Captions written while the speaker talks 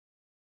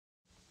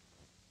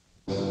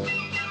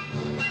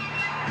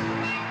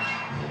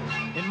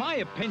my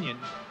opinion,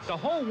 the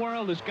whole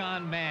world has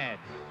gone mad.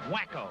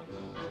 Wacko.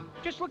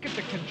 Just look at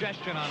the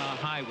congestion on our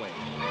highways.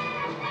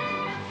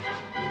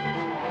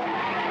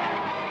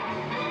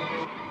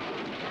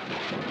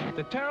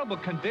 The terrible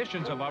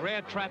conditions of our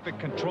air traffic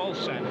control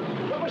center.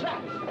 What was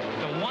that?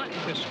 The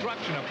wanton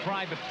destruction of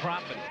private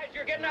property. Guys,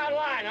 you're getting out of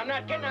line. I'm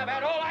not kidding. I've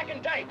had all I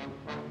can take.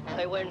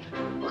 They win.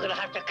 We're gonna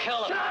have to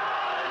kill them.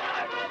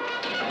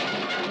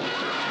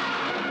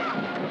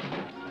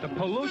 The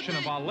pollution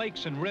of our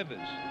lakes and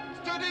rivers.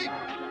 Steady!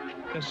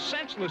 The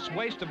senseless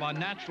waste of our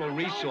natural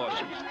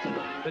resources.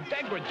 The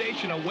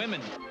degradation of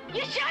women.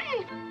 You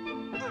shouldn't!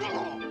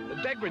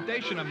 The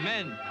degradation of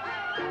men.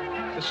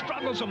 The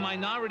struggles of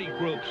minority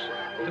groups.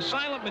 The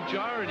silent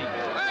majority.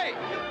 Hey!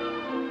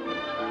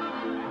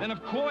 And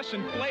of course,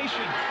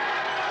 inflation.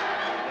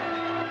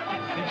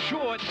 In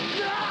short,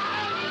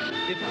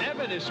 if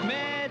ever this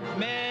mad,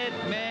 mad,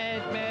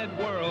 mad, mad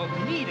world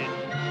needed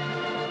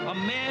a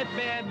mad,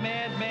 mad,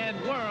 mad, mad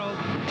world,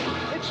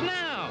 it's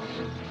now.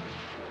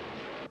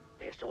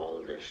 There's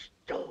all this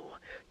dough.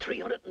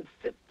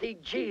 350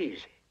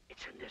 G's.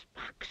 It's in this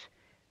box.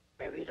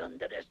 Buried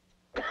under this.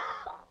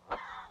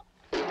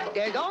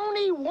 There's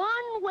only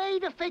one way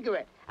to figure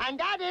it, and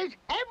that is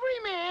every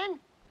man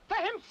for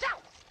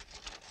himself.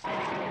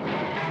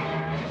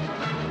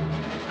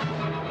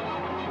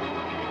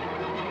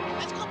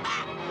 Let's go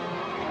back.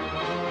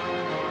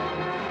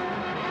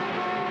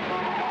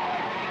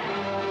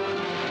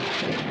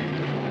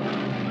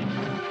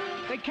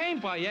 They came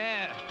by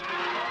air,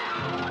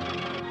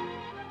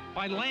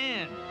 by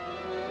land,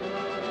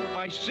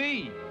 by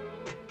sea,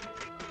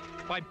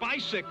 by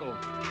bicycle,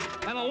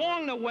 and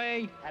along the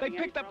way, they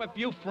picked up a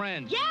few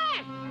friends.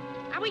 Yes!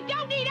 And we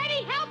don't need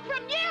any help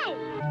from you!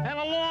 And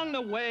along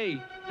the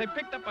way, they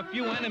picked up a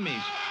few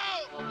enemies.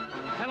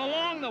 And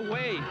along the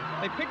way,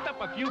 they picked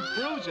up a few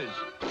bruises.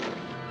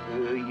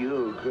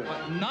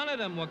 But none of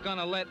them were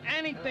gonna let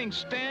anything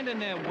stand in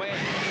their way.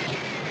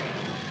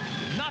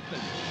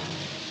 Nothing.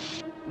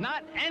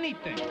 Not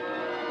anything.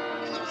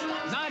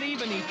 Not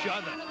even each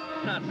other.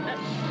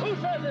 Who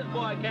says this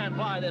boy can't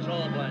fly this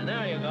old plane?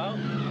 There you go.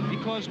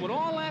 Because with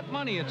all that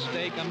money at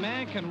stake, a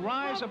man can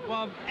rise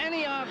above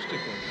any obstacle.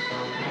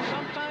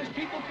 Sometimes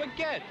people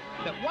forget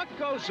that what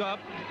goes up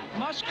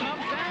must come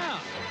down.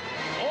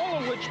 All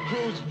of which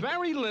proves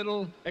very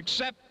little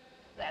except...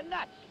 They're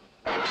nuts.